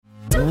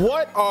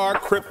What are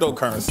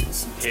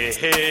cryptocurrencies? Hey,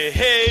 hey,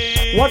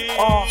 hey. What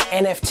are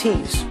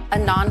NFTs? A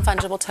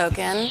non-fungible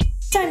token.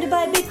 Time to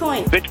buy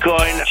Bitcoin.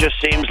 Bitcoin just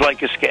seems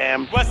like a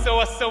scam. What's up,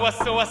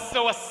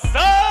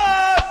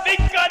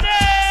 Bitcoin?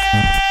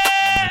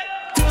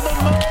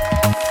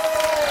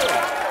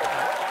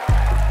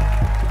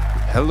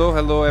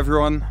 Hello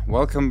everyone.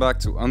 Welcome back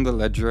to On The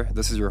Ledger.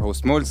 This is your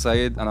host Moul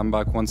Said, and I'm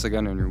back once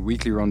again on your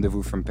weekly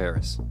rendezvous from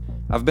Paris.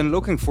 I've been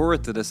looking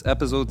forward to this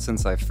episode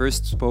since I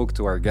first spoke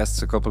to our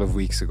guests a couple of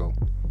weeks ago,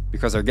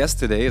 because our guest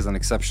today is an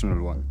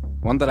exceptional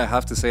one that I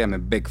have to say I'm a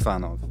big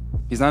fan of.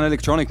 He's an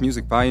electronic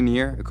music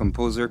pioneer, a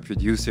composer,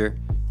 producer,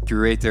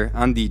 curator,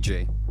 and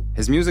DJ.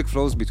 His music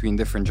flows between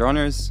different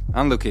genres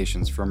and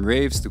locations, from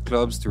raves to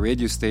clubs to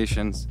radio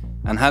stations,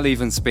 and hell,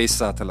 even space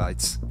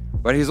satellites.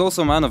 But he's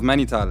also a man of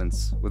many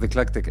talents, with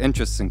eclectic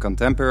interests in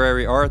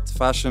contemporary art,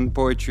 fashion,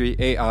 poetry,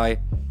 AI,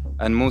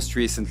 and most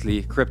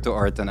recently, crypto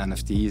art and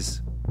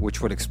NFTs, which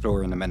we'll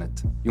explore in a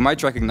minute. You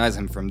might recognize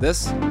him from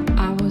this.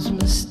 I was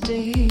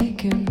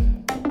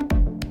mistaken.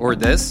 Or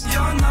this.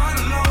 You're not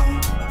alone,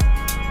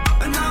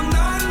 and I'm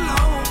not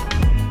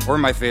alone. Or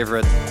my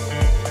favorite.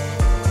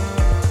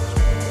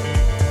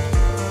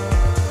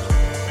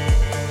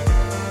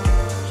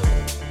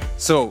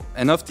 So,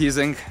 enough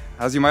teasing.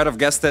 As you might have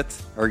guessed it,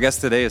 our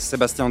guest today is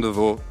Sébastien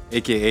Deveau,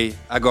 aka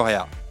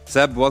Agoria.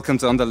 Seb, welcome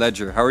to On The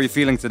Ledger. How are you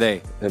feeling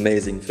today?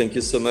 Amazing. Thank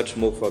you so much,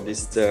 Mo, for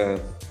this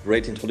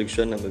great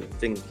introduction. I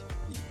think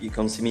you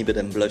can't see me, but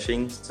I'm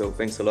blushing. So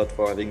thanks a lot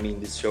for having me in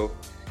this show.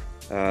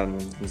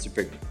 I'm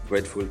super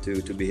grateful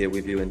to be here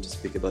with you and to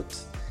speak about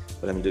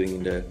what I'm doing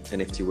in the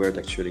NFT world,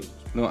 actually.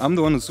 No, I'm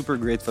the one who's super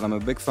grateful. I'm a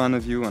big fan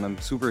of you, and I'm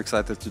super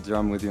excited to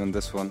jam with you on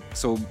this one.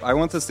 So I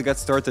want us to get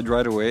started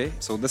right away.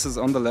 So this is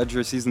On The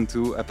Ledger, Season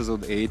 2,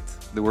 Episode 8,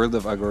 The World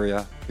of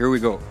Agoria. Here we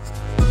go.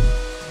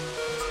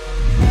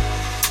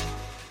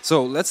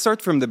 So let's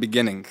start from the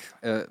beginning.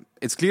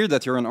 It's clear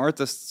that you're an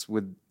artist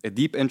with a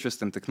deep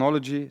interest in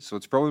technology, so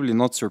it's probably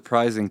not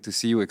surprising to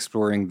see you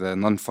exploring the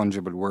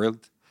non-fungible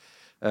world.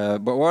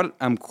 But what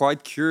I'm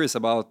quite curious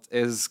about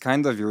is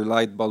kind of your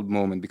light bulb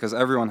moment, because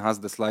everyone has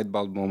this light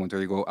bulb moment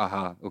where you go,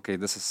 aha, okay,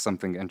 this is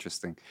something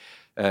interesting.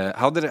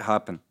 How did it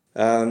happen?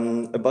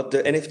 About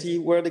the NFT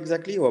world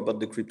exactly, or about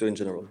the crypto in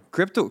general?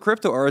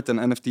 Crypto art and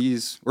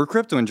NFTs, or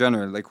crypto in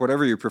general, like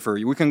whatever you prefer.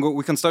 We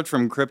can start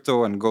from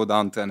crypto and go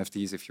down to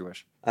NFTs if you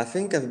wish. I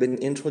think I've been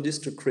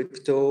introduced to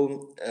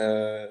crypto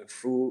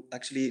through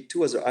actually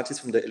two other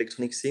artists from the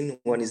electronic scene.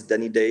 One is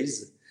Danny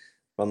Days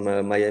from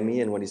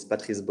Miami, and one is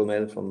Patrice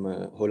Baumel from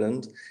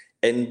Holland.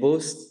 And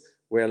both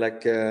were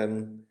like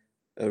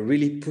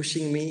really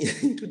pushing me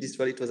into this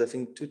world. It was, I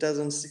think,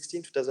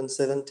 2016,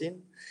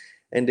 2017.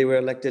 And they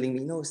were like telling me,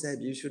 no,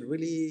 Seb, you should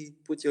really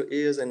put your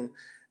ears and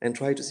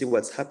try to see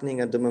what's happening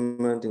at the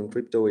moment in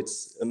crypto.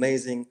 It's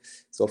amazing.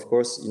 So, of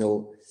course, a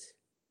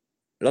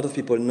lot of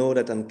people know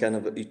that I'm kind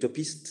of a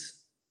utopist,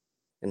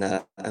 and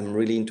I'm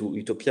really into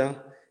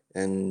utopia.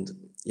 And,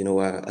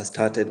 I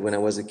started when I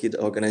was a kid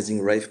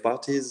organizing rave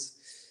parties,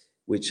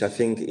 which I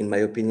think, in my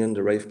opinion,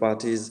 the rave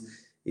parties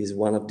is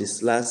one of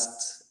these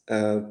last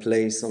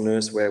place on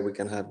earth where we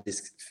can have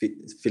this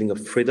feeling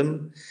of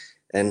freedom,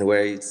 and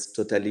where it's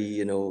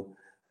totally,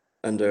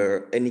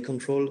 under any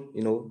control.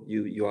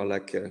 You are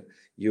like,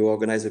 you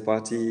organize a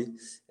party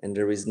and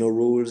there is no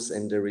rules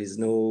and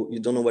you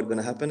don't know what's going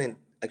to happen. And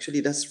actually,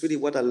 that's really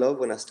what I love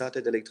when I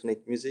started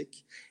electronic music,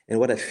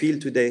 and what I feel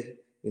today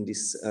in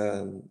this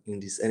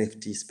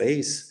NFT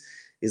space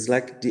is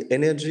like the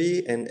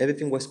energy and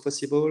everything was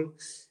possible,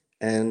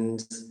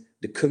 and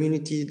the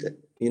community,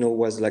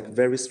 was like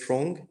very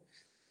strong.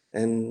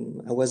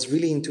 And I was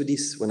really into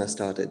this when I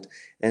started.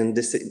 And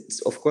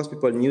of course,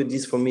 people knew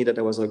this from me, that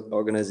I was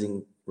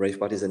organizing rave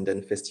parties and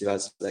then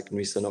festivals like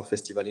Nuit Sonore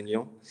Festival in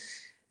Lyon.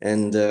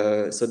 And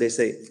so they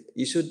say,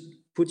 you should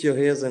put your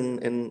ears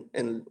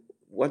and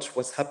watch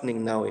what's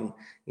happening now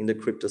in the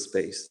crypto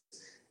space.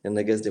 And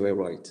I guess they were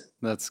right.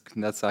 That's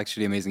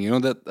actually amazing. You know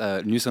that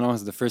Nuit Sonore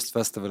is the first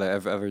festival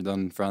I've ever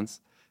done in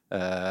France.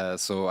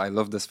 So I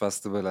love this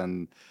festival,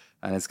 and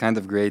it's kind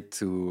of great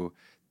to...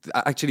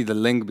 Actually, the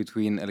link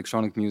between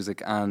electronic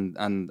music and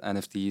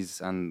NFTs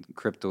and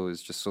crypto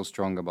is just so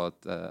strong about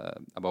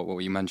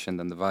what you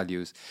mentioned and the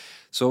values.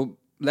 So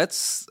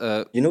let's...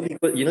 there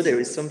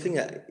is something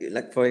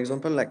like, for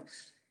example,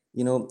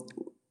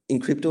 in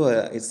crypto,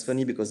 it's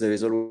funny because there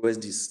is always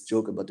this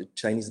joke about the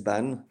Chinese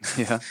ban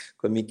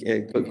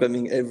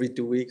coming every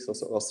 2 weeks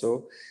or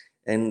so.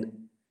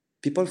 And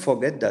people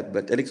forget that,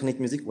 but electronic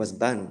music was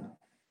banned.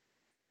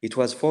 It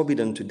was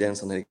forbidden to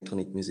dance on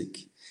electronic music.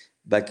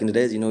 Back in the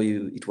days,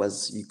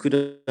 you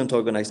couldn't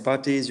organize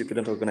parties, you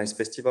couldn't organize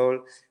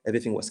festival,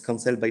 everything was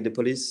cancelled by the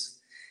police.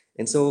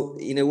 And so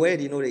in a way,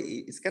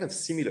 it's kind of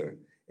similar.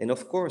 And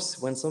of course,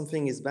 when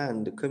something is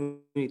banned, the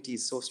community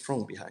is so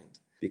strong behind,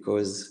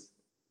 because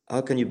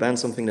how can you ban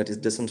something that is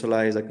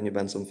decentralized? How can you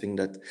ban something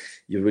that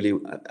you really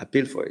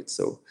appeal for it?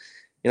 So,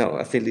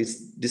 I feel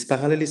this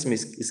parallelism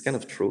is kind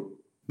of true.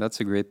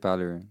 That's a great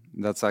parallel.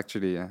 That's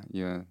actually a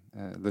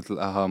little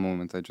aha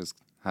moment I just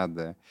had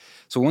there.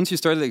 So once you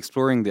started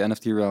exploring the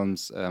NFT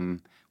realms,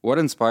 What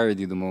inspired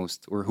you the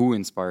most, or who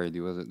inspired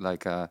you? Was it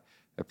like a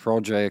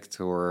project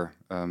or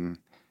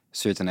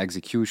certain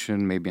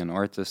execution, maybe an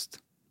artist?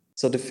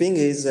 So the thing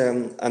is,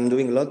 I'm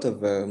doing a lot of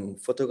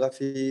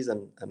photographies,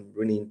 and I'm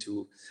really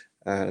into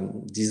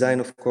design,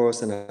 of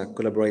course, and I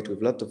collaborate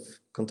with a lot of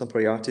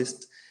contemporary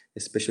artists,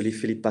 especially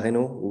Philippe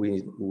Parreno,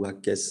 who I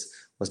guess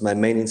was my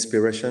main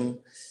inspiration.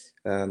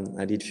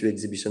 I did a few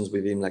exhibitions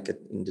with him, like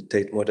in the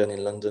Tate Modern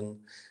in London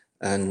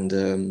and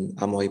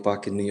Armory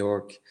Park in New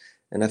York.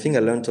 And I think I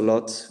learned a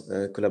lot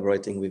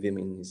collaborating with him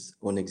in his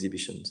own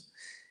exhibitions.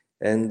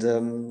 And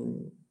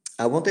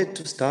I wanted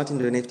to start in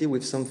the NFT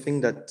with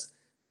something that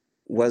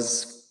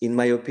was, in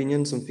my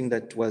opinion, something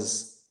that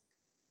was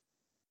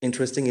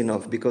interesting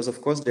enough, because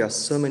of course there are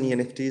so many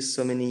NFTs,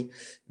 so many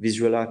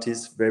visual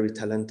artists, very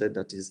talented,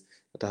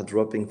 that are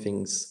dropping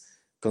things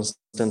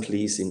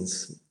constantly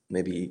since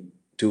maybe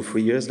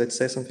 2-3 years, let's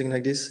say, something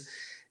like this.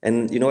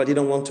 And I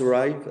didn't want to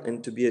arrive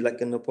and to be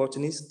like an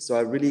opportunist, so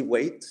I really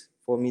wait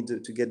for me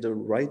to get the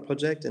right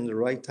project and the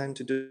right time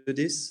to do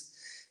this.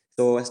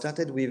 So I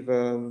started with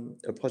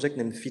a project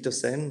named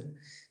Phytocene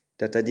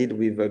that I did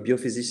with a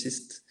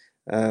biophysicist,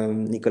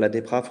 Nicolas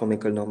Desprats from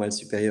École Normale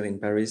Supérieure in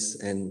Paris,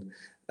 and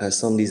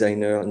sound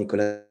designer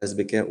Nicolas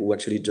Becker, who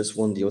actually just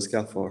won the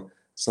Oscar for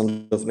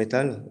Sound of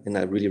Metal. And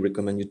I really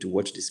recommend you to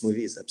watch this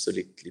movie. It's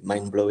absolutely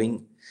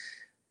mind-blowing.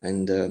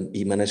 And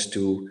he managed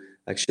to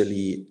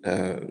actually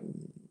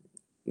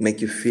make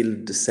you feel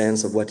the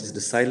sense of what is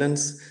the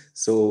silence.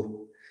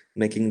 So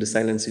making the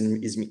silence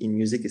in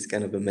music is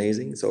kind of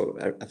amazing. So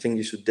I think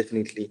you should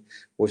definitely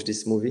watch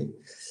this movie.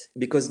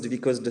 Because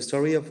the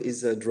story of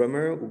is a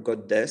drummer who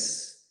got deaf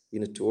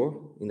in a tour.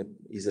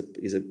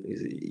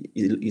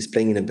 He's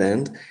playing in a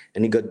band,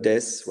 and he got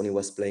deaf when he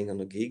was playing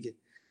on a gig.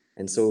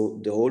 And so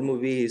the whole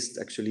movie is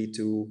actually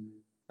to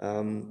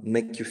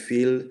make you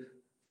feel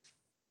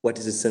what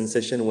is the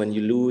sensation when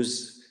you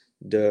lose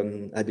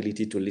the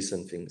ability to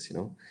listen things,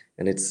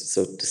 And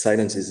so the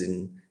silence is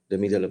in the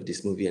middle of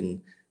this movie,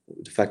 and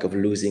the fact of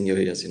losing your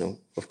ears,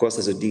 Of course,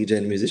 as a DJ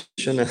and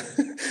musician,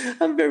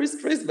 I'm very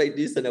stressed by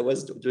this. And I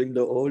was during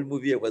the whole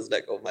movie, I was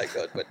like, oh my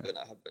God, what's gonna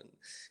happen?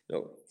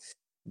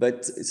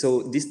 But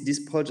so this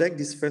project,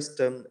 this first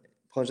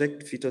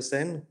project,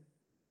 Phytocene,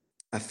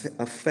 I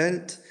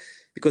felt,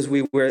 because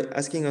we were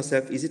asking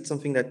ourselves, is it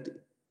something that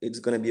it's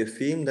going to be a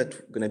film that's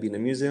going to be in a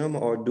museum,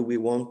 or do we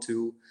want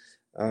to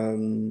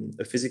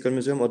a physical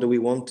museum, or do we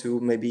want to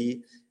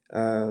maybe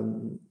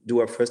do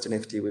our first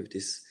NFT with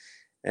this?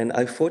 And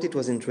I thought it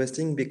was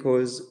interesting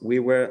because we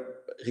were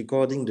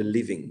recording the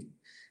living,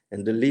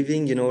 and the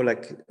living,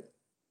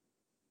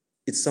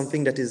 it's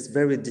something that is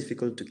very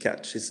difficult to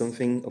catch. It's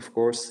something, of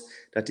course,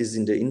 that is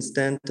in the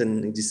instant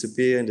and it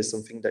disappears, and there's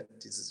something that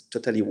is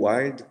totally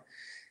wild.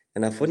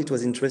 And I thought it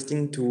was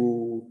interesting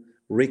to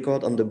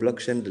record on the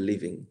blockchain the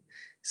living.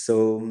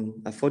 So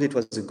I thought it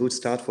was a good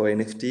start for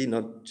NFT,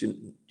 not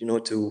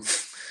to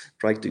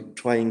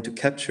trying to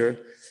capture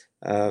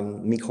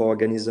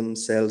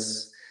microorganisms,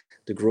 cells,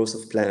 the growth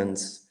of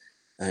plants,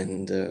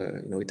 and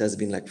it has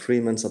been like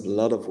 3 months of a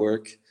lot of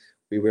work.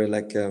 We were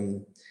like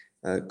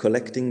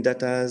collecting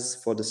data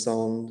for the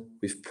sound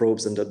with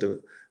probes under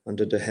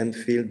the hemp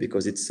field,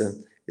 because it's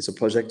a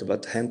project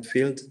about hemp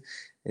field,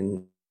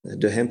 and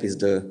the hemp is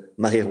the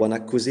marijuana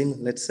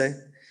cousin, let's say.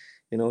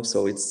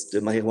 So it's the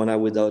marijuana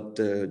without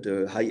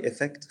the high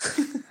effect.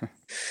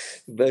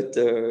 But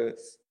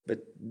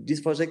this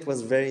project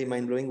was very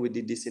mind-blowing. We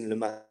did this in Le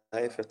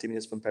Marais, 30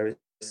 minutes from Paris.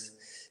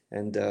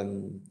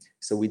 And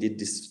so we did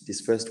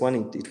this first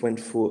one. It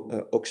went through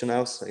auction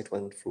house. It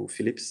went through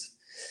Philips.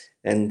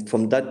 And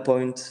from that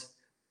point,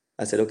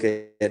 I said,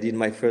 okay, I did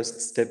my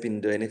first step in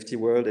the NFT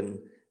world.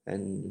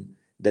 And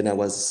then I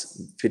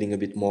was feeling a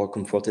bit more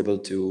comfortable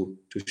to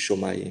show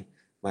my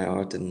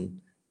art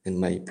and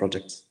my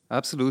projects.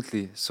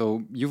 Absolutely.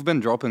 So you've been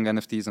dropping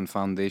NFTs on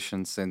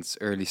Foundation since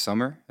early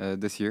summer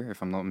this year,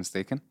 if I'm not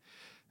mistaken.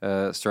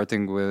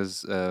 Starting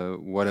with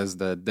What is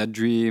the Dead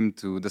Dream,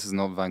 to This Is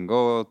Not Van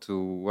Gogh, to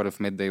What If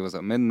Midday Was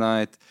at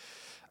Midnight.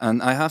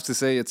 And I have to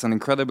say, it's an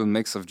incredible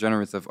mix of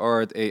generative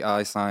art,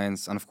 AI,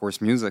 science, and of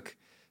course, music.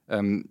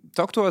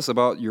 Talk to us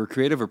about your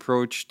creative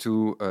approach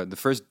to the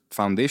first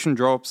Foundation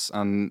drops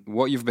and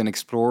what you've been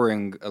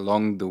exploring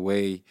along the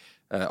way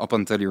up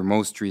until your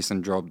most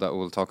recent drop that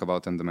we'll talk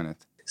about in a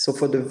minute. So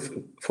for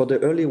the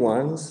early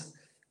ones,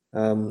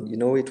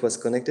 it was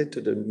connected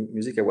to the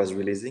music I was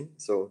releasing.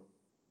 So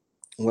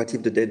What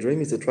If the Daydream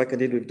is a track I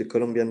did with the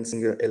Colombian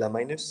singer Ella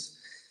Minus,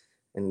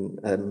 and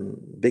I'm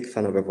a big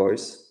fan of her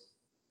voice.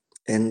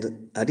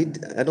 And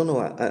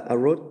I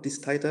wrote this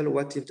title,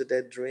 What If the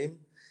Daydream,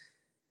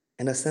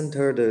 and I sent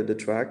her the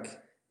track,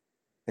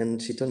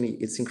 and she told me,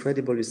 it's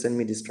incredible you sent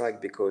me this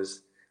track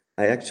because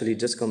I actually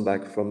just come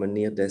back from a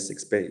near-death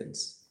experience.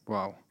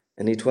 Wow.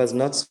 And it was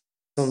not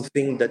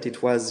something that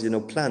it was,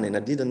 planned, and I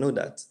didn't know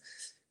that,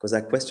 because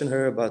I questioned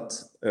her about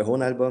her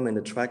own album, and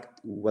the track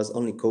was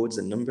only codes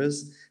and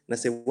numbers. And I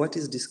said, what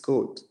is this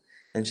code?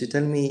 And she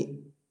told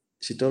me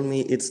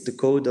it's the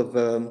code of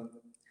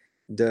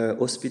the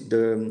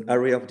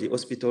area of the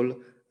hospital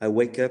I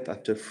wake up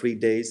after 3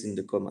 days in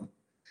the coma.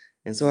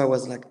 And so I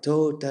was like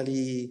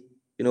totally,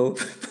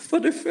 for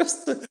the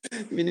first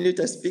minute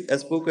I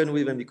spoken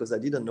with him because I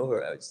didn't know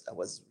her. I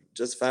was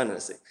just fan. I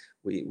say,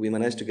 we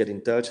managed to get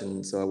in touch,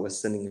 and so I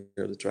was sending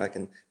her the track.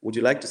 And would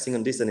you like to sing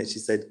on this? And she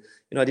said,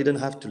 I didn't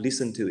have to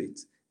listen to it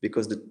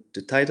because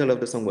the title of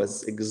the song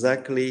was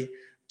exactly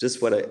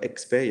just what I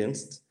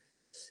experienced.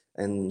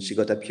 And she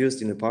got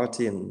abused in a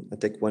party, and I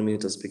take 1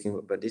 minute of speaking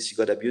about this. She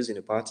got abused in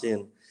a party,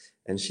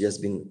 and she has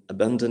been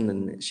abandoned,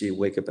 and she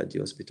wake up at the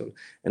hospital.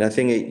 And I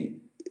think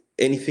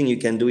anything you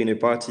can do in a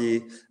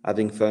party,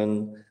 having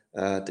fun,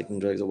 taking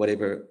drugs or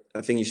whatever,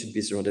 I think you should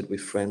be surrounded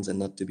with friends and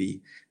not to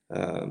be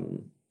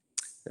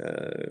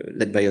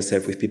led by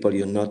yourself with people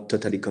you're not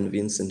totally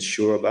convinced and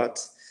sure about.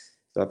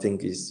 So I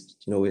think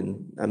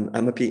and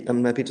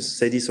I'm happy to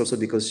say this also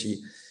because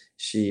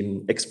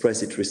she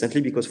expressed it recently,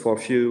 because for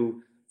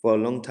a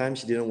long time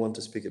she didn't want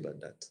to speak about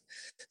that.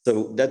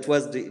 So that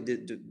was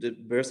the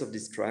birth of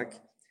this track.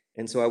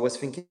 And so I was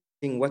thinking,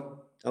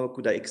 how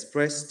could I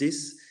express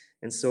this?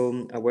 And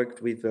so I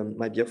worked with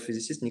my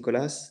biophysicist,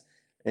 Nicolas,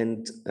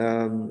 and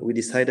we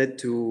decided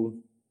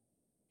to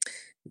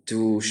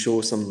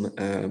show some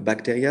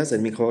bacteria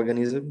and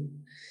microorganisms.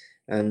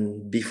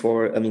 And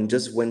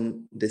just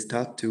when they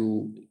start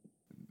to...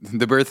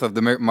 The birth of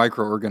the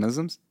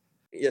microorganisms?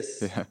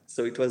 Yes. Yeah.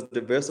 So it was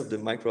the birth of the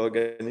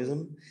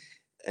microorganism.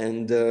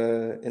 And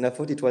I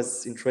thought it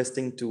was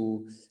interesting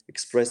to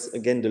express,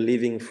 again, the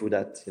living through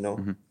that,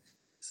 Mm-hmm.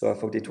 So I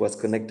thought it was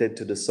connected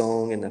to the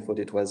song, and I thought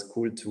it was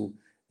cool to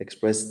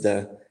express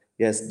the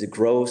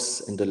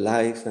growth and the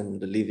life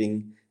and the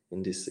living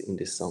in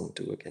this song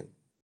too again.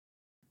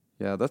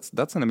 Yeah,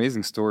 that's an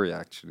amazing story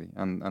actually,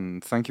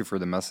 and thank you for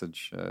the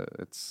message.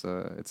 It's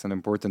an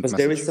important message.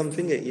 There is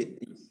something,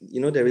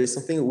 there is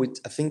something which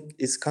I think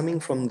is coming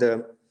from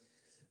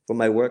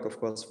my work, of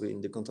course,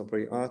 in the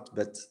contemporary art,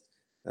 but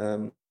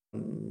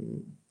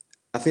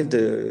I think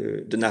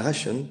the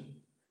narration,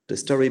 the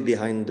story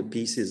behind the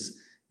pieces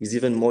is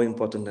even more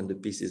important than the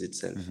pieces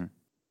itself.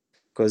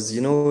 Because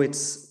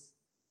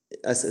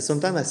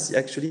sometimes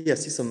I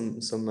see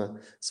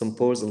some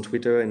polls on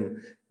Twitter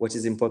and what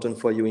is important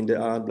for you in the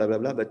art, blah blah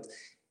blah. But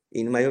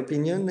in my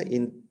opinion,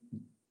 in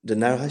the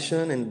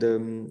narration and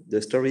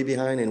the story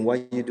behind and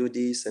why you do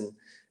this, and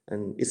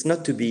it's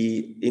not to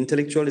be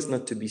intellectual, it's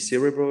not to be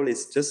cerebral.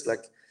 It's just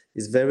like,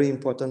 it's very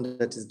important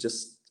that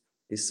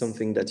is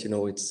something that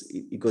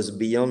it goes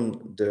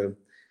beyond the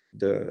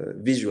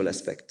visual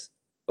aspect.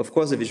 Of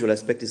course, the visual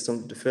aspect is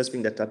the first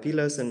thing that appeals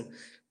us, and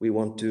we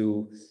want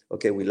to,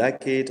 we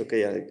like it,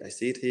 I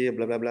see it here,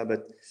 blah, blah, blah.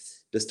 But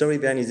the story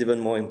behind is even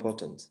more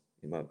important,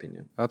 in my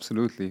opinion.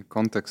 Absolutely.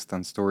 Context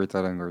and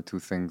storytelling are two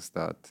things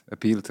that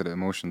appeal to the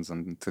emotions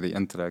and to the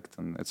intellect,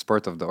 and it's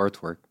part of the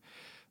artwork.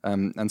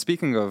 And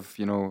speaking of,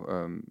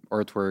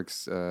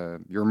 artworks,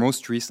 your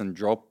most recent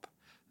drop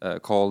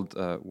called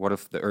What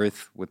If the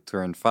Earth Would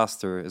Turn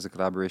Faster is a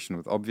collaboration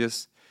with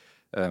Obvious,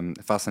 a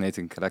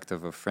fascinating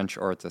collective of French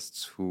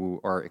artists who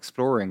are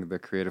exploring the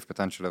creative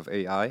potential of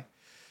AI.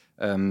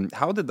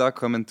 How did that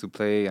come into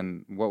play,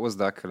 and what was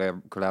that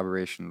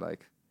collaboration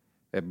like?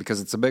 Because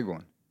it's a big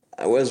one.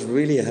 I was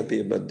really happy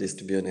about this,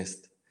 to be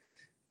honest.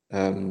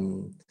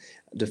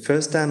 The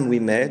first time we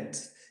met,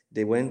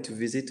 they went to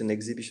visit an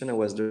exhibition I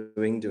was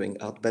doing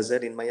during Art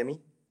Basel in Miami.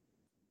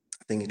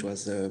 I think it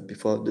was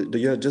before the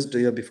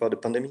year before the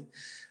pandemic.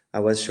 I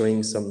was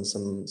showing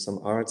some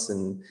arts,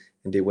 and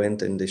they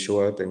went and they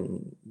show up,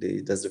 and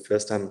that's the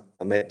first time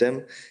I met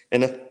them,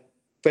 and I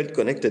felt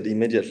connected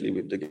immediately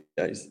with the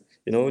guys.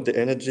 The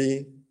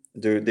energy,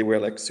 they were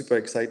like super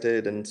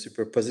excited and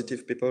super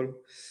positive people.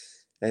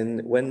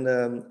 And when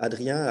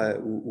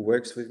Adrien, who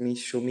works with me,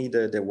 showed me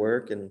their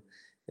work and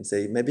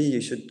say, maybe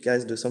you should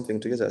guys do something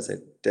together, I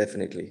said,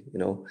 definitely.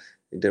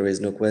 There is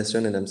no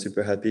question, and I'm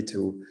super happy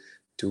to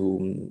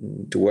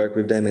work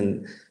with them.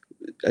 And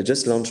I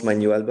just launched my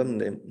new album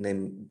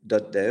named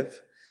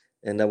 .dev,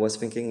 and I was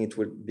thinking it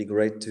would be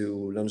great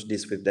to launch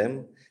this with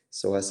them.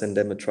 So I sent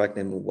them a track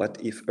named What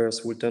If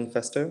Earth Would Turn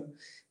Faster?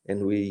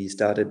 And we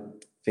started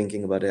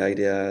thinking about the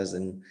ideas,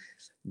 and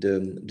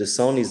the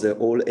sound is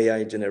all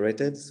AI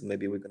generated. So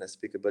maybe we're going to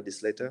speak about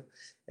this later.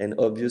 And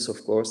Obvious,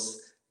 of course,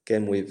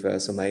 came with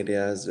some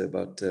ideas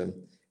about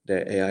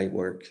their AI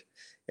work.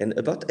 And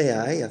about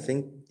AI, I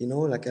think,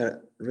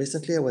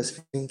 recently I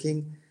was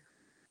thinking,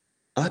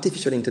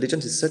 artificial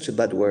intelligence is such a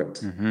bad word.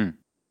 Mm-hmm.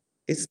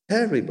 It's a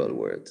terrible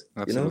word.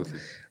 Absolutely.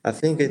 I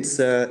think it's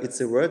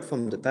a word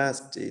from the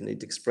past, and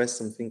it expresses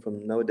something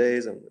from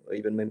nowadays, or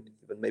even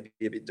maybe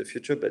a bit the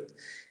future. But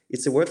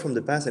it's a word from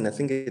the past, and I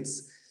think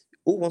it's,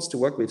 who wants to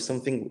work with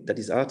something that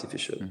is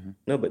artificial? Mm-hmm.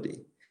 Nobody.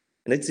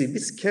 And it's a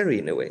bit scary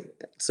in a way.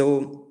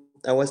 So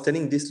I was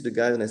telling this to the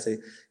guys, and I say,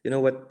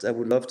 what I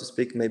would love to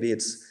speak. Maybe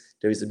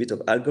there is a bit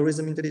of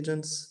algorithm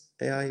intelligence,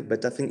 AI,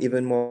 but I think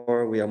even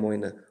more we are more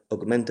in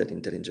augmented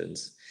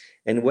intelligence.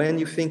 And when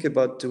you think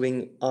about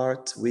doing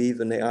art with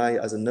an AI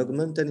as an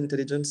augmented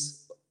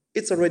intelligence,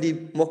 it's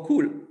already more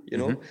cool,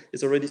 Mm-hmm.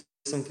 It's already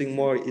something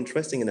more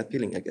interesting and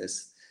appealing, I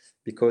guess,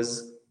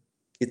 because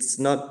it's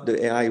not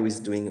the AI who is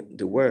doing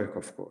the work,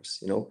 of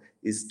course,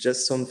 It's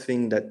just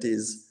something that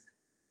is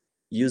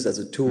use as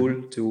a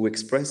tool to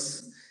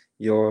express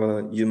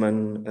your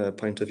human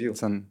point of view.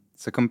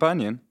 It's a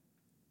companion.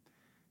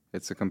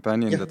 It's a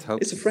companion that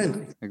helps. It's a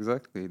friend.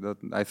 Exactly. That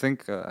I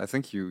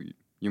think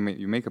you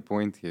make a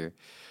point here,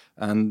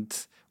 and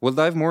we'll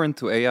dive more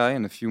into AI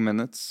in a few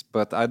minutes.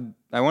 But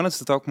I want us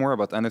to talk more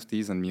about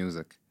NFTs and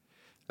music,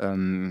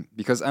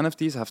 because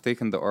NFTs have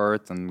taken the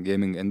art and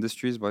gaming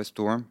industries by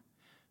storm,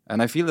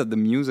 and I feel that the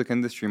music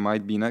industry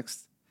might be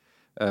next.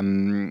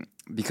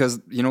 Because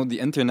the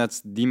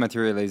internet's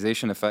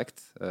dematerialization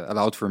effect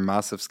allowed for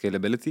massive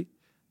scalability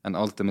and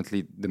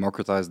ultimately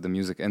democratized the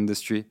music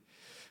industry.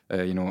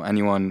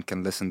 Anyone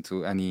can listen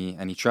to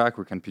any track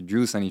or can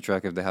produce any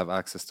track if they have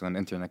access to an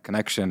internet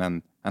connection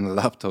and a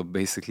laptop,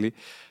 basically,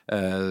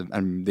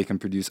 and they can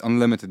produce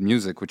unlimited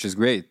music, which is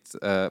great.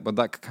 But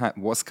that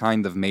was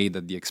kind of made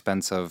at the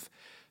expense of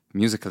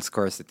musical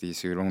scarcity,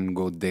 so you don't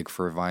go dig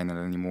for vinyl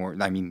anymore.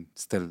 I mean,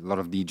 still a lot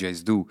of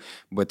DJs do,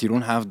 but you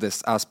don't have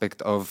this aspect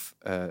of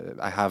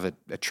I have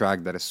a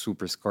track that is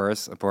super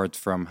scarce apart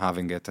from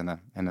having it in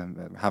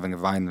having a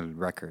vinyl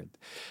record.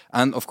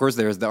 And of course,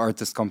 there's the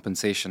artist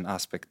compensation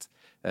aspect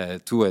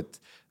to it,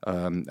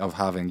 of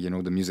having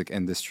the music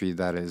industry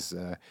that is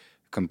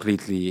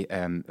completely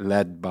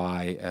led by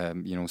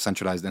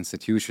centralized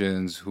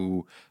institutions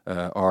who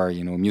are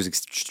music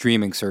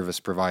streaming service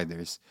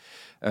providers.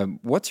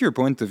 What's your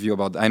point of view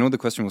about? I know the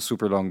question was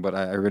super long, but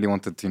I really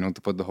wanted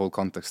to put the whole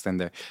context in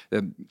there.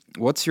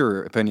 What's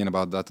your opinion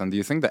about that? And do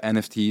you think that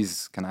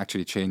NFTs can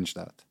actually change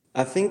that?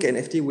 I think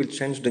NFT will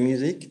change the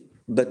music,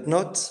 but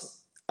not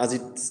as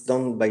it's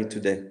done by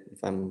today,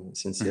 if I'm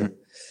sincere.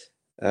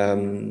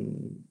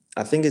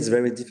 I think it's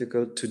very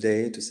difficult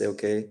today to say,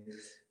 okay,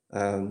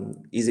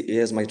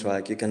 here's my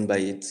track, you can buy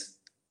it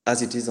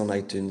as it is on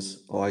iTunes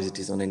or as it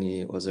is on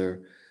any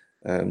other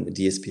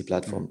DSP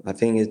platform. I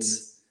think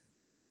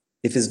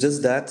if it's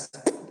just that,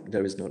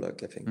 there is no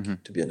luck, I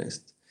think, to be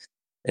honest.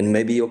 And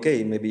maybe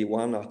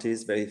one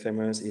artist, very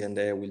famous here and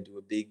there, will do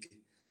a big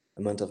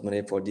amount of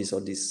money for this or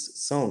this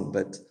song.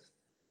 But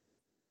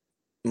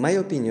my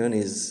opinion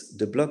is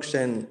the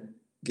blockchain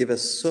gives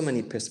us so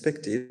many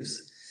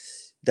perspectives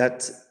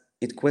that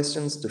it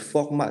questions the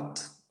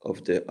format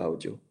of the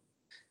audio.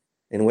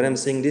 And when I'm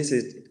saying this,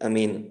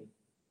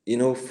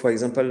 for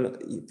example,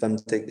 if I'm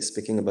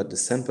speaking about the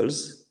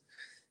samples,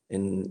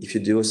 and if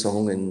you do a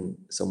song and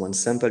someone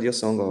sample your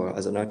song, or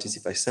as an artist,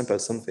 if I sample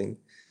something,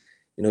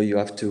 you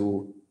have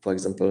to, for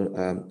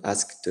example,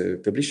 ask the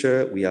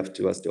publisher, we have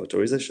to ask the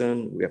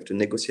authorization, we have to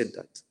negotiate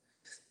that.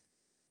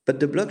 But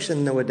the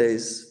blockchain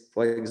nowadays,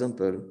 for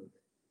example,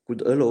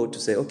 could allow to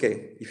say,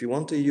 okay, if you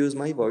want to use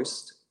my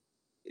voice,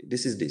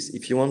 this is this.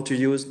 If you want to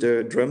use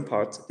the drum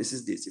part, this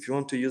is this. If you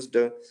want to use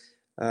the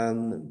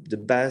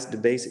bass,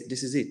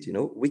 this is it.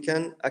 We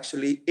can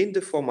actually, in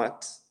the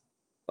format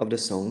of the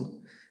song,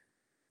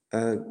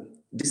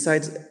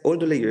 decide all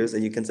the layers,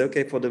 and you can say,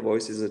 okay, for the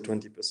voice is a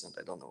 20%,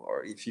 I don't know,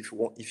 or if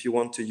you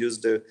want to use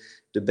the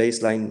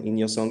bass line in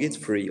your song, it's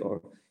free,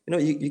 or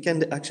you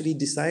can actually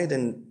decide,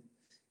 and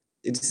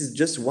this is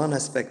just one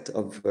aspect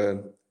of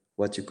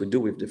what you could do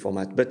with the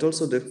format. But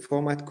also the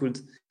format could,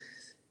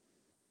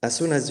 as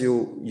soon as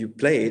you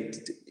play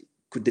it,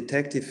 could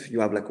detect if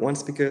you have like 1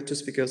 speaker, 2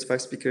 speakers,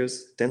 5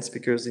 speakers, 10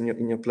 speakers in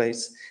your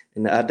place,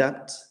 and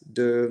adapt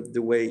the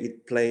way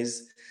it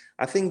plays.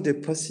 I think the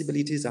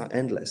possibilities are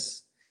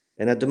endless.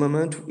 And at the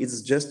moment,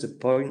 it's just a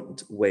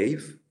point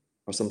wave,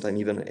 or sometimes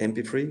even an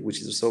MP3,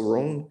 which is so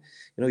wrong.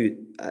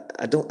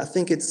 I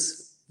think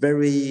it's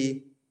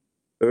very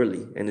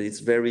early, and it's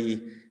very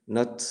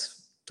not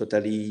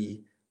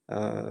totally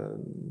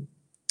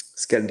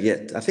scaled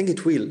yet. I think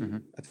it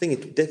will. I think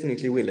it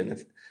definitely will.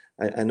 And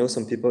I know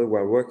some people who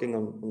are working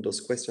on those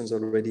questions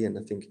already, and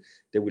I think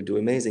they will do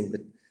amazing.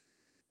 But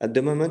at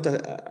the moment,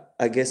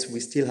 I guess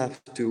we still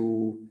have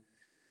to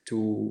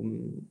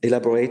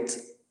elaborate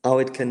how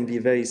it can be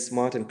very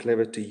smart and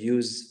clever to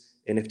use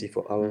NFT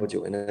for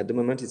audio. And at the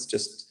moment, it's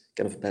just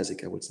kind of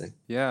basic, I would say.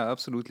 Yeah,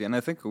 absolutely. And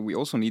I think we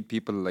also need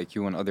people like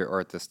you and other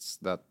artists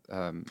that,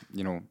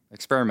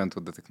 experiment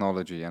with the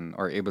technology and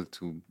are able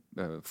to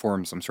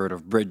form some sort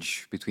of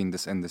bridge between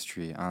this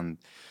industry and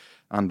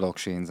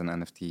blockchains and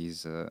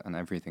NFTs and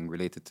everything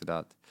related to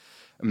that.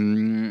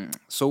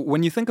 So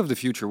when you think of the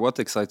future, what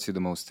excites you the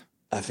most?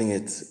 I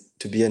think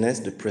to be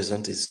honest, the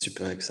present is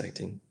super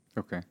exciting.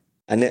 Okay.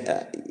 And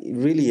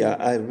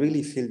I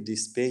really feel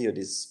this period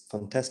is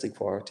fantastic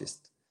for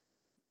artists.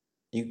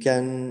 You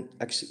can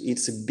actually,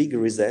 it's a big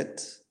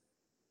reset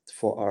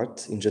for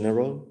art in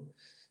general,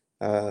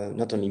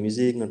 not only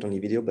music, not only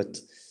video, but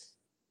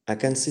I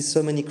can see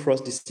so many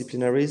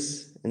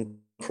cross-disciplinaries and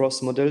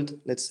cross-modeled,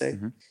 let's say,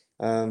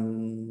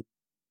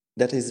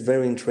 that is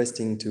very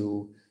interesting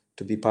to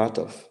be part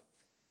of.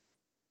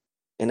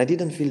 And I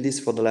didn't feel this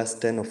for the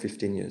last 10 or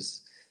 15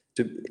 years.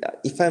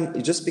 If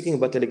I'm just speaking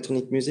about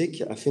electronic music,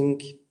 I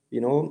think,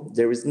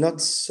 there is not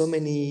so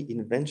many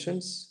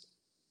inventions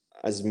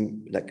as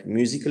like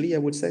musically, I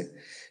would say.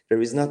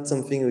 There is not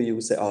something where you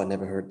would say, oh, I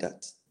never heard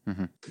that.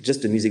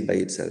 Just the music by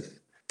itself.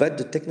 But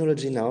the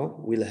technology now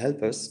will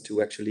help us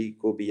to actually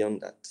go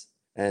beyond that.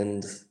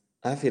 And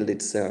I feel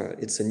it's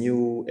a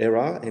new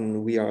era,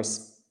 and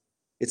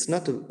it's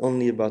not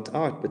only about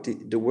art, but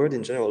the world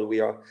in general. We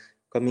are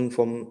coming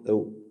from a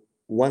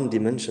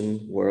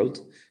one-dimension world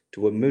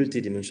to a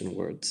multi-dimension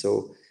world.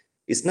 So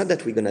it's not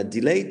that we're gonna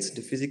delete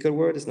the physical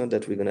world. It's not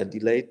that we're gonna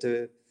delete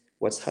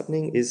what's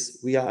happening. Is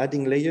we are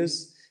adding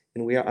layers,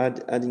 and we are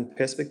adding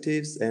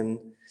perspectives. And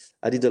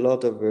I did a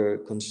lot of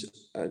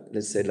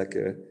let's say like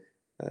a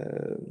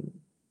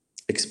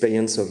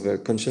experience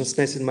of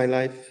consciousness in my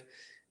life.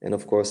 And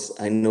of course,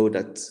 I know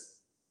that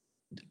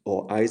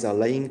our eyes are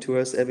lying to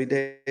us every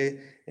day,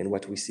 and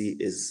what we see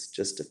is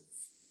just a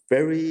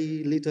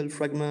very little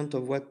fragment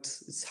of what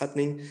is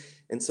happening.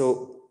 And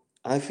so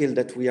I feel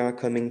that we are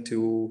coming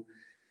to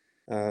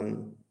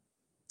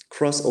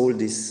cross all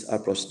this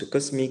approach, the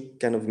cosmic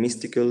kind of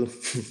mystical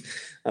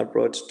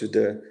approach to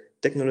the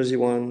technology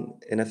one,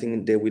 and I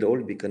think they will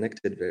all be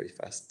connected very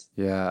fast.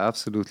 Yeah,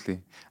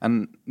 absolutely.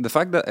 And the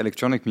fact that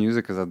electronic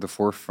music is at the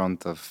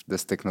forefront of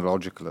this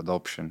technological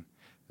adoption,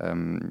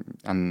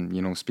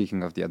 and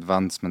speaking of the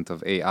advancement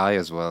of AI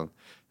as well,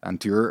 and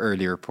to your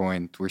earlier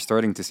point, we're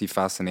starting to see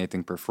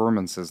fascinating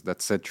performances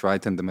that sit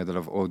right in the middle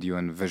of audio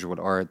and visual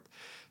art.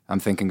 I'm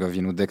thinking of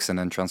Dixon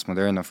and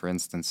Transmoderna, for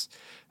instance.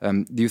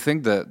 Do you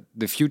think that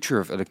the future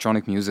of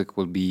electronic music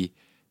will be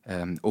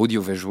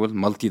audiovisual,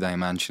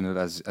 multidimensional,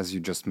 as you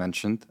just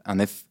mentioned?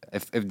 And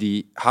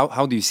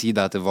how do you see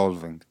that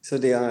evolving? So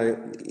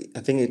I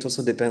think it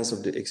also depends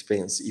on the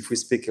experience. If we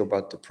speak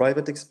about the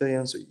private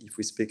experience, or if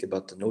we speak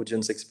about an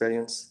audience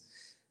experience,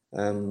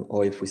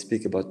 or if we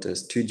speak about the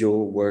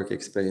studio work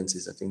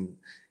experiences, I think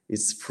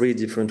it's 3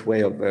 different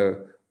ways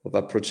of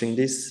approaching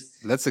this.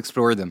 Let's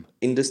explore them.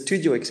 In the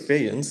studio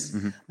experience,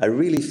 I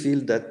really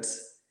feel that,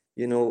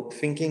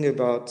 thinking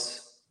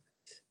about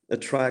a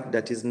track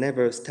that is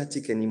never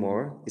static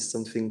anymore is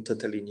something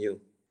totally new.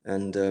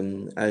 And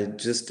I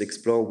just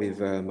explore with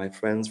my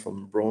friends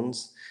from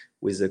Bronze,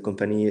 with a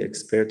company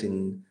expert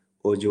in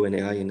audio and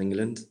AI in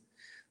England.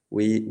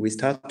 We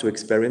start to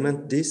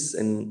experiment this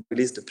and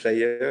released a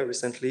player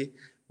recently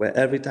where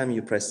every time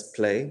you press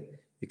play,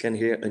 you can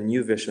hear a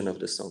new version of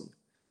the song.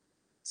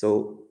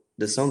 So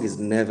the song is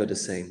never the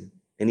same.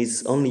 And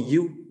it's only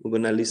you who are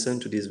gonna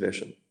listen to this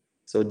version.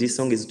 So this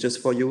song is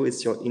just for you,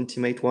 it's your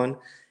intimate one,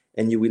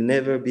 and you will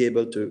never be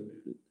able to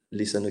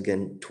listen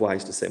again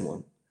twice the same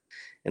one.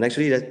 And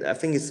actually, I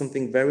think it's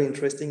something very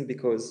interesting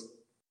because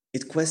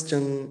it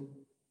questions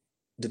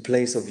the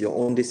place of your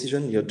own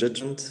decision, your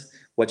judgment,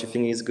 what you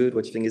think is good,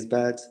 what you think is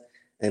bad,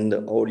 and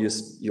all your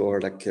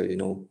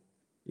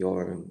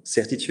your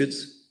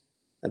certitudes.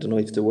 I don't know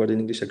if the word in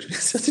English actually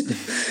is certitude.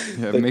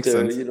 Yeah, it makes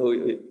sense.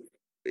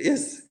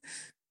 Yes.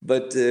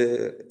 But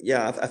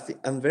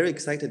I'm very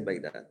excited by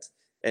that.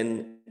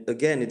 And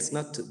again, it's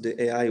not the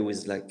AI who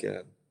is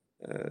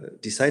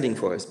deciding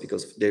for us,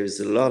 because there is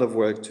a lot of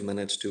work to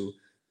manage to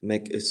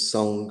make a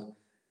song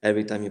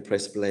every time you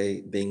press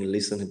play being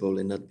listenable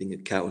and not being a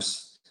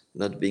chaos,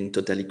 not being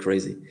totally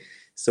crazy.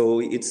 So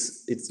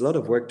it's a lot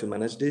of work to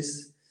manage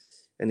this,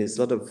 and it's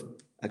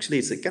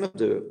it's a kind of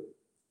the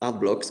art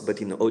blocks,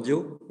 but in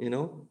audio,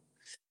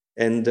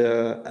 And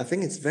I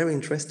think it's very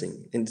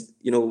interesting. And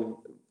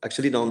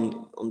actually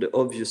on the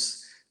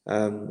obvious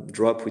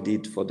drop we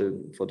did for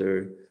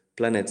the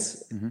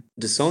planets,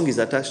 the song is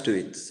attached to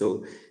it.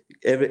 So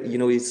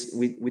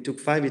we took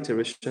 5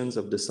 iterations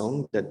of the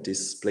song that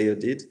this player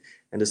did,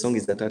 and the song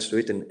is attached to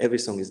it, and every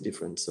song is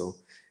different. So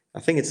I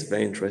think it's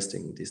very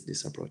interesting,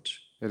 this approach.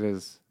 It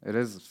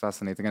is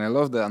fascinating, and I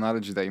love the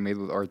analogy that you made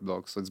with art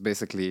blocks. So it's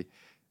basically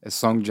a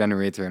song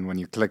generator, and when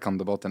you click on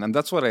the button, and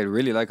that's what I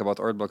really like about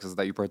art blocks, is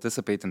that you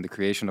participate in the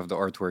creation of the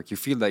artwork. You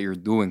feel that you're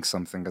doing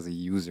something as a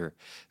user,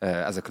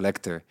 as a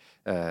collector,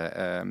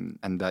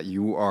 and that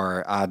you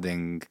are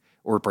adding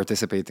or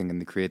participating in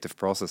the creative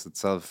process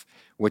itself,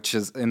 which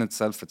is in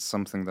itself, it's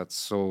something that's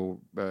so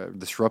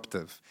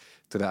disruptive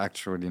to the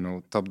actual,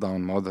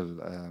 top-down model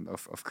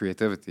of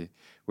creativity,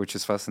 which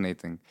is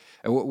fascinating.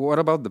 What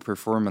about the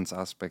performance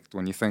aspect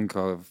when you think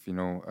of,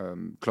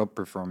 club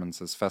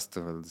performances,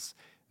 festivals?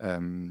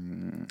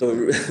 So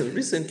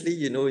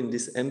recently, in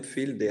this hemp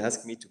field, they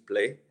asked me to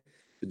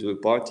do a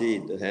party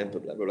in the hemp,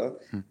 blah, blah, blah.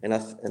 And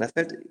I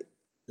felt,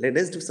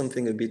 let's do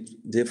something a bit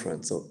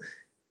different. So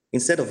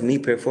instead of me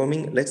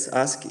performing, let's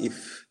ask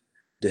if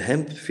the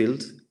hemp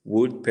field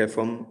would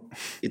perform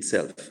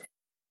itself.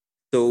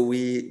 So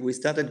we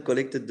started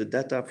collected the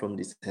data from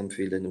this hemp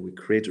field, and we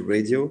create a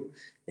radio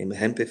named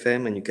Hemp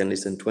FM, and you can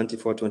listen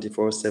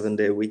 24/24, 7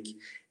 days a week,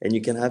 and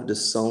you can have the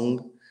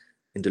song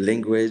in the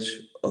language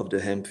of the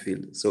hemp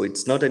field. So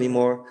it's not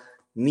anymore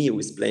me who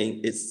is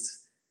playing.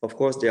 It's, of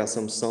course, there are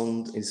some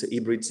sound. It's a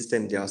hybrid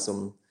system. There are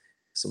some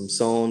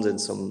sounds and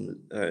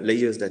some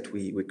layers that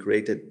we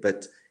created,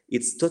 but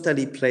it's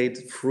totally played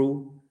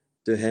through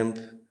the hemp,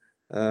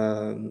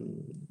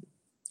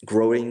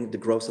 the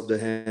growth of the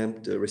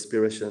hemp, the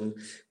respiration.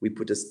 We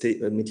put a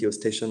meteor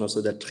station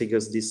also that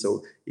triggers this.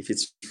 So if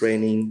it's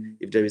raining,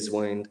 if there is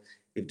wind,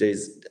 if there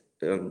is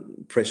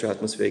pressure,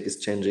 atmospheric is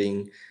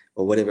changing,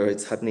 or whatever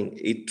it's happening,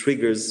 it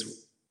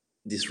triggers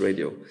this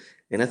radio.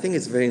 And I think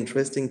it's very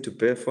interesting to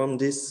perform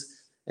this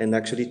and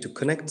actually to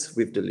connect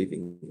with the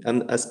living.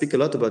 And I speak a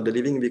lot about the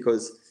living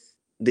because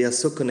they are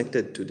so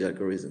connected to the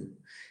algorithm.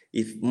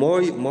 If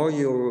more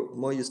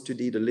you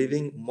study the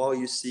living, more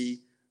you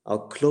see how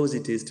close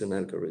it is to an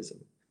algorithm.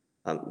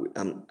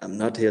 I'm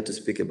not here to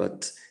speak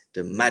about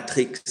the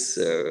matrix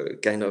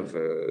kind of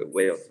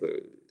way of,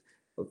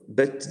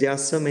 but there are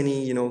so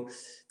many,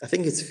 I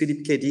think it's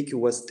Philip K. Dick who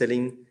was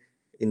telling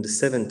in the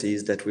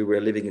 70s that we were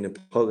living in a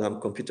program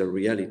computer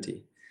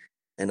reality.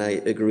 And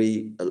I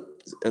agree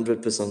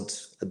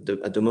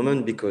 100% at the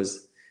moment,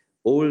 because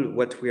all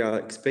what we are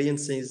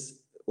experiencing,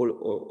 or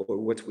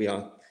what we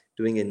are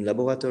doing in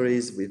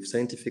laboratories with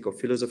scientific or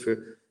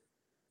philosopher,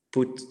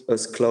 put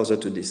us closer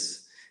to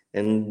this.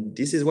 And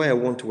this is why I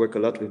want to work a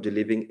lot with the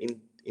living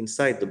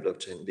inside the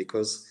blockchain,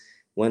 because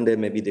one day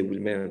maybe they will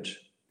merge.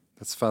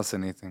 That's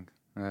fascinating.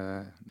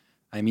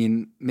 I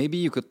mean, maybe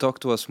you could talk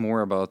to us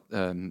more about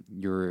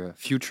your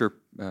future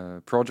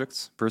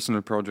projects,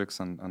 personal projects,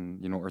 and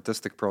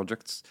artistic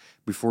projects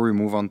before we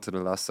move on to the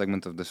last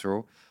segment of the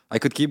show. I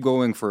could keep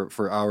going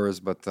for hours,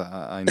 but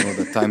I know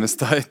that time is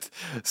tight.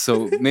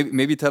 So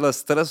maybe tell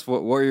us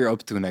what you're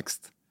up to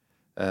next.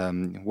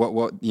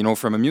 What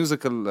from a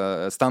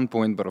musical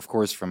standpoint, but of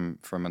course from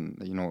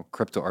an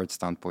crypto art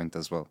standpoint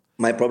as well.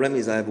 My problem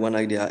is I have one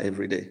idea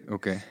every day.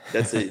 Okay,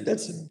 that's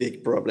a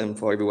big problem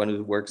for everyone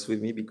who works with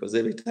me, because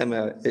every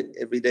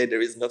day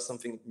there is not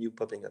something new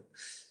popping up.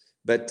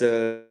 But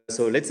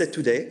so let's say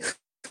today.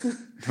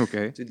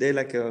 Okay. Today,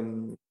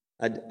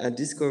 I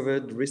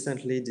discovered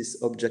recently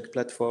this object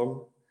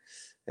platform,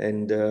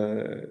 and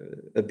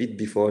a bit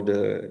before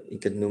the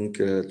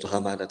Ikenunk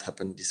drama that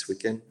happened this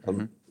weekend,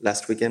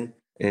 last weekend.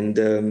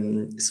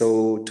 And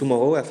so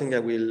tomorrow, I think I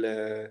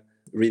will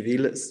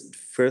reveal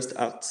first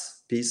art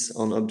piece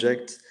on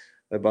object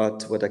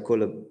about what I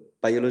call a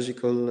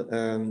biological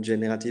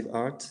generative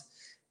art.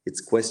 It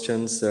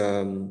questions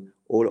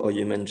all our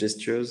human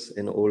gestures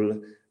and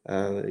all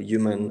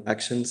human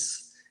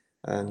actions.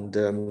 And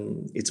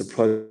it's a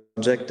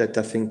project that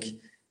I think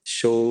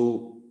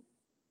show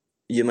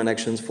human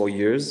actions for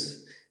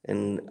years,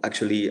 and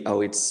actually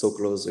how it's so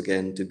close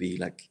again to be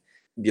like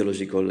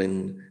biological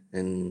and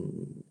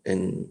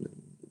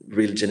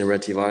real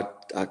generative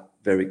art are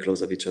very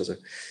close of each other.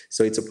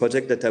 So it's a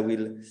project that I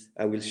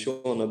will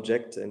show on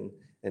object, and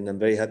I'm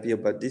very happy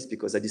about this,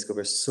 because I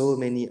discover so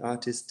many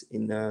artists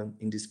in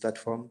this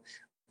platform.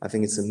 I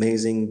think it's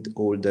amazing,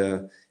 all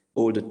the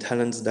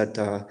talents that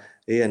are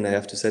here, and I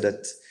have to say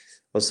that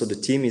also the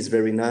team is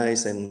very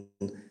nice, and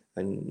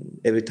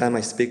every time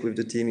I speak with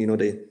the team,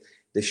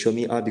 they show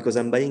me art, because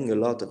I'm buying a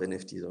lot of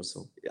NFTs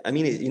also. I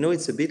mean,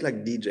 it's a bit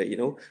like DJ,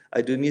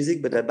 I do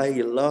music, but I buy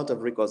a lot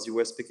of records. You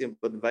were speaking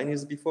about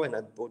vinyls before, and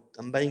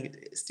I'm buying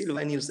still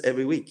vinyls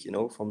every week,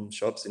 from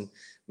shops, in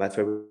my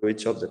favorite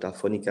shops that are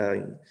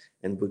Phonica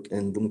and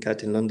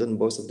Boomcat in London,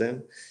 both of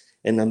them.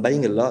 And I'm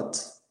buying a lot,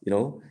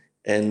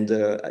 and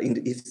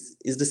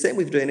it's the same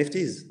with the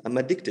NFTs. I'm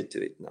addicted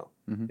to it now,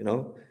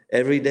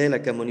 Every day,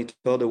 I monitor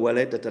the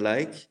wallet that I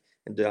like,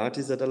 and the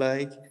artists that I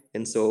like,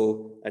 and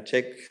so I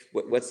check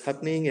what's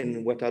happening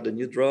and what are the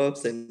new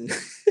drops, and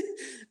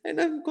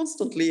and I'm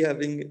constantly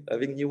having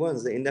new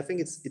ones, and I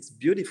think it's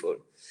beautiful,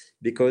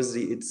 because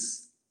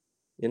it's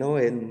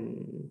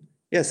and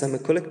yes, I'm a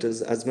collector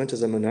as much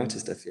as I'm an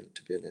artist, I feel,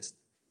 to be honest,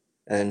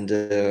 and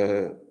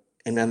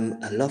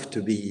I love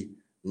to be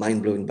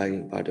mind blown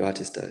by the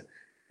artists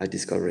I'm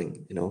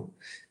discovering.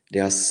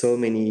 There are so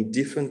many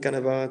different kind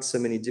of art, so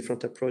many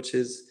different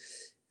approaches,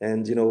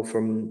 and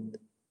from,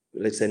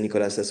 let's say,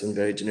 Nicolas Sassoon,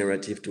 very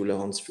generative, to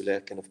Laurence Fuller,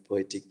 kind of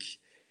poetic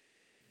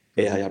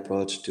AI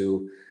approach,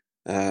 to,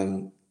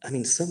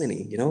 so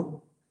many,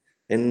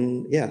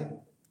 and yeah.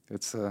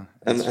 It's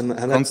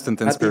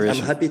constant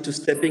inspiration. I'm happy to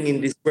stepping in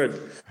this world.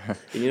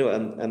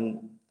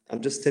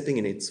 I'm just stepping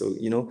in it. So,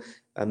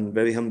 I'm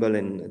very humble,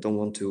 and I don't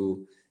want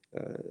to,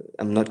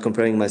 I'm not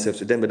comparing myself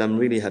to them, but I'm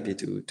really happy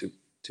to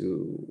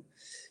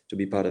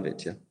be part of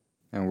it. Yeah.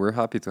 And we're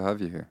happy to have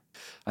you here.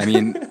 I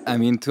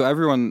mean, to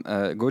everyone,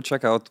 go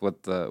check out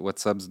what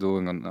Seb's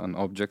doing on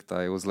Object.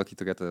 I was lucky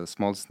to get a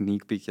small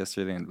sneak peek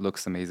yesterday, and it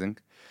looks amazing.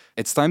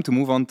 It's time to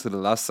move on to the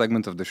last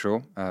segment of the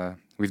show.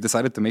 We've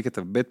decided to make it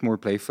a bit more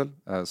playful,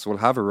 so we'll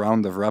have a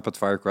round of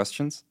rapid-fire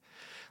questions.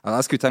 I'll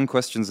ask you 10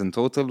 questions in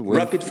total.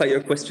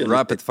 Rapid-fire questions?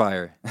 Rapid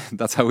fire.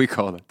 That's how we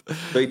call it.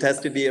 So it has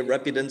to be a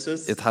rapid answer?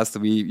 It has to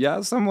be,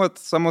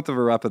 somewhat of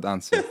a rapid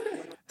answer.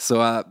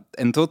 So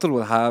in total,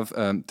 we'll have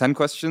 10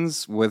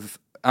 questions with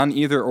an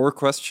either-or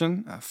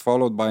question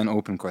followed by an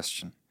open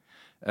question.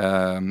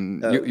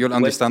 You'll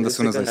understand as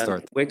soon as I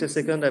start. Wait a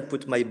second, I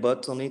put my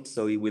bot on it,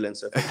 so he will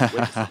answer.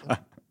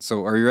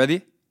 So, are you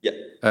ready? Yeah.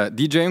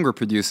 DJing or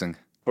producing?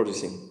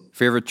 Producing.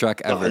 Favorite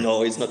track ever?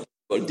 No, it's not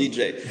called DJ.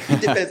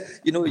 It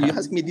depends. You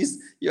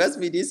ask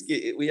me this.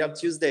 We have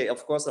Tuesday.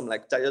 Of course, I'm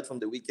tired from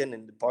the weekend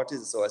and the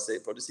parties, so I say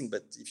producing.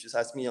 But if you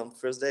ask me on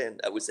Thursday, and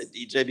I would say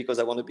DJ, because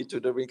I want to be to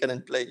the weekend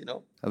and play.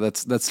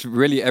 That's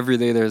really every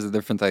day. There's a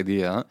different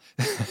idea.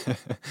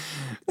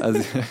 Huh?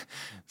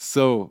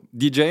 So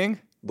DJing.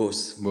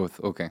 Both.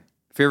 Okay.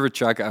 Favorite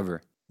track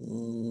ever?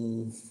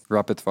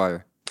 Rapid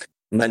fire.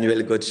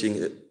 Manuel Gotching,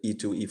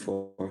 E2,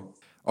 E4.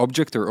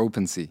 Object or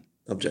OpenSea?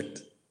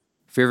 Object.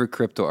 Favorite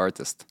crypto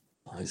artist?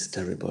 Oh, it's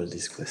terrible,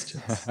 these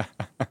questions.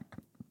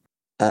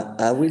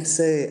 I will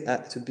say,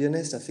 to be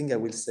honest, I think I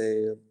will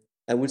say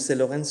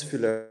Lorenz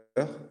Fuller,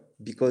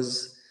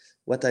 because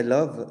what I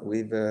love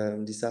with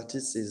this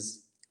artist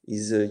is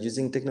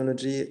using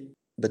technology,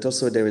 but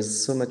also there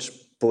is so much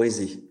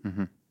poesy,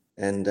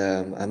 and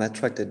I'm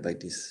attracted by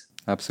this.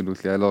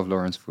 Absolutely, I love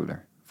Lorenz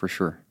Fuller, for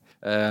sure.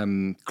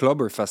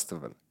 Club or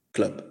festival?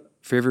 Club.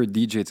 Favorite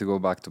DJ to go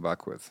back to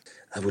back with?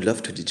 I would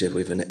love to DJ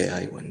with an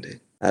AI one day.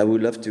 I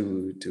would love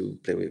to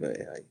play with an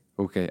AI.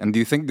 Okay, and do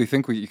you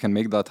think you can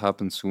make that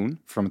happen soon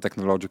from a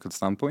technological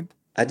standpoint?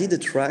 I did a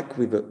track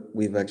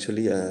with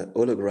actually a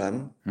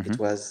hologram. It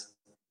was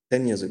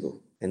 10 years ago,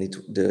 and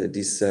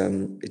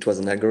it was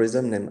an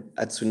algorithm named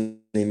Hatsune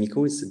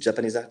Miku. It's a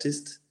Japanese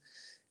artist,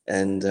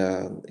 and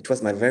it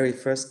was my very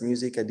first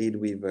music I did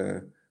with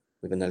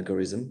an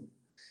algorithm,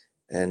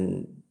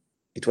 and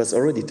it was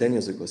already 10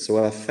 years ago.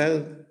 So I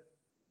felt,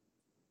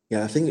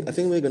 I think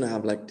we're gonna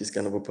have like this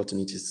kind of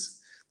opportunities.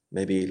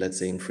 Maybe let's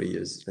say in 3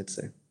 years. Let's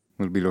say.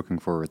 We'll be looking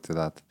forward to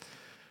that.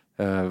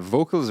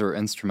 Vocals or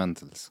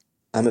instrumentals?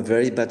 I'm a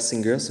very bad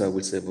singer, so I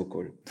would say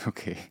vocal.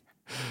 Okay.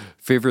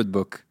 Favorite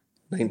book?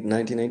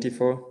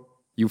 1984.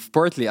 You've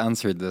partly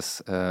answered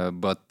this,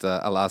 but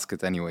I'll ask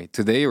it anyway.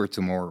 Today or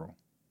tomorrow?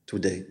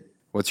 Today.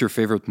 What's your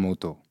favorite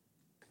motto?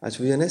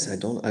 To be honest, I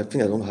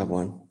think I don't have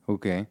one.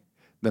 Okay.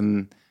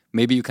 Then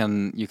maybe you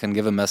can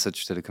give a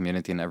message to the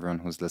community and everyone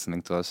who's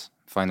listening to us.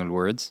 Final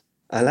words?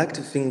 I like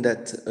to think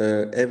that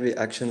every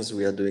actions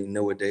we are doing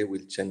nowadays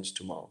will change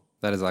tomorrow.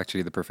 That is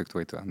actually the perfect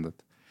way to end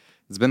it.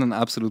 It's been an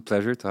absolute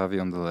pleasure to have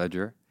you on The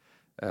Ledger.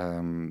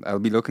 I'll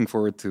be looking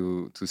forward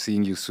to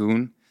seeing you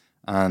soon.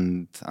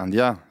 And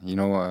yeah,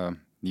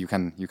 you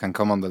can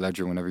come on The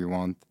Ledger whenever you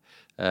want.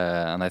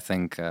 And I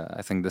think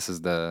this is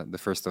the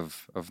first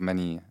of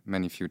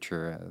many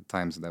future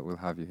times that we'll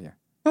have you here.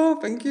 Oh,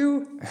 thank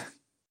you.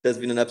 It's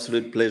been an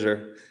absolute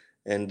pleasure.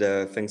 And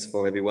thanks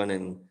for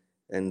everyone.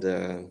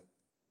 And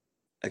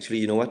actually,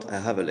 you know what? I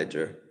have a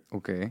ledger.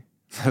 Okay,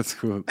 that's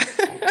cool.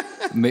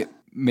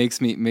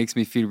 Makes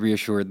me feel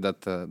reassured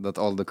that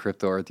all the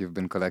crypto art you've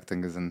been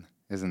collecting is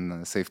in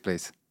a safe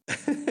place.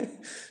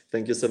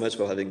 Thank you so much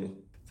for having me.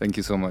 Thank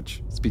you so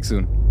much. Speak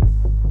soon.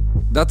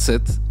 That's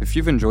it. If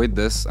you've enjoyed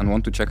this and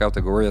want to check out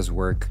Agoria's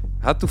work,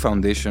 head to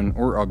Foundation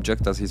or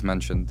Object as he's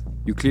mentioned.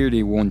 You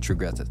clearly won't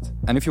regret it.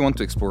 And if you want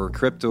to explore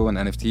crypto and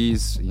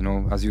NFTs,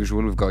 as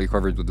usual, we've got you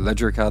covered with the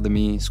Ledger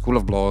Academy, School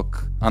of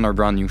Block, and our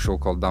brand new show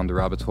called Down the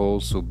Rabbit Hole,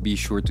 so be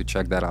sure to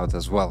check that out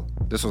as well.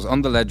 This was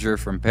On the Ledger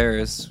from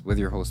Paris with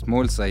your host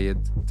Moul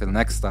Sayed. Till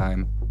next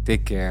time,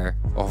 take care.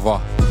 Au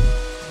revoir.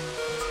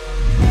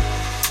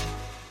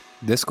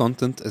 This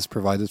content is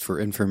provided for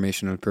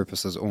informational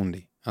purposes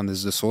only and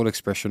is the sole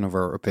expression of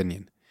our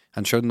opinion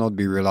and should not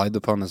be relied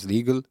upon as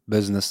legal,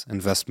 business,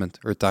 investment,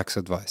 or tax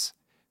advice.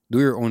 Do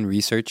your own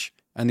research.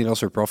 Any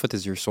loss or profit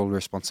is your sole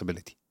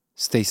responsibility.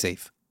 Stay safe.